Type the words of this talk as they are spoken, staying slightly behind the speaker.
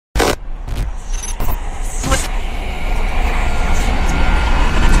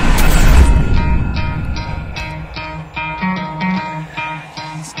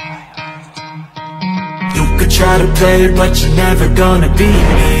try to play, but you're never gonna beat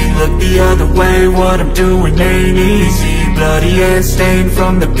me. Look the other way, what I'm doing ain't easy. Bloody hands stained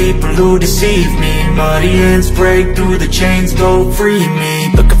from the people who deceive me. Muddy hands break through the chains, go free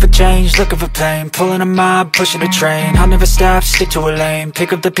me. Looking for change, looking for pain, pulling a mob, pushing a train. I'll never stop, stick to a lane,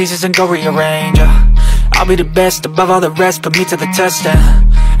 pick up the pieces and go rearrange. I'll be the best above all the rest, put me to the test and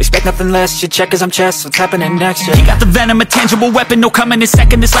expect nothing less, you check as I'm chess, what's happening next, yeah. He got the venom, a tangible weapon, no coming in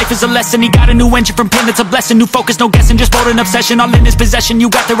second. This life is a lesson, he got a new engine from pain, that's a blessing. New focus, no guessing, just bold an obsession, all in his possession. You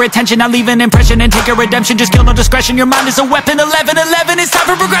got their attention, I'll leave an impression and take a redemption. Just kill, no discretion, your mind is a weapon. 11-11, it's time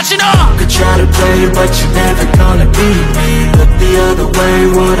for progression, You could try to play, but you're never gonna beat me. Look the other way,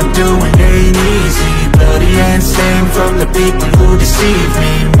 what I'm doing ain't easy. Bloody hands stained from the people who deceive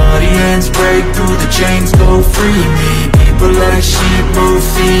me. Muddy hands break through the chains, go free me. People like sheep move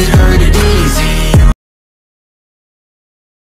feet, heard it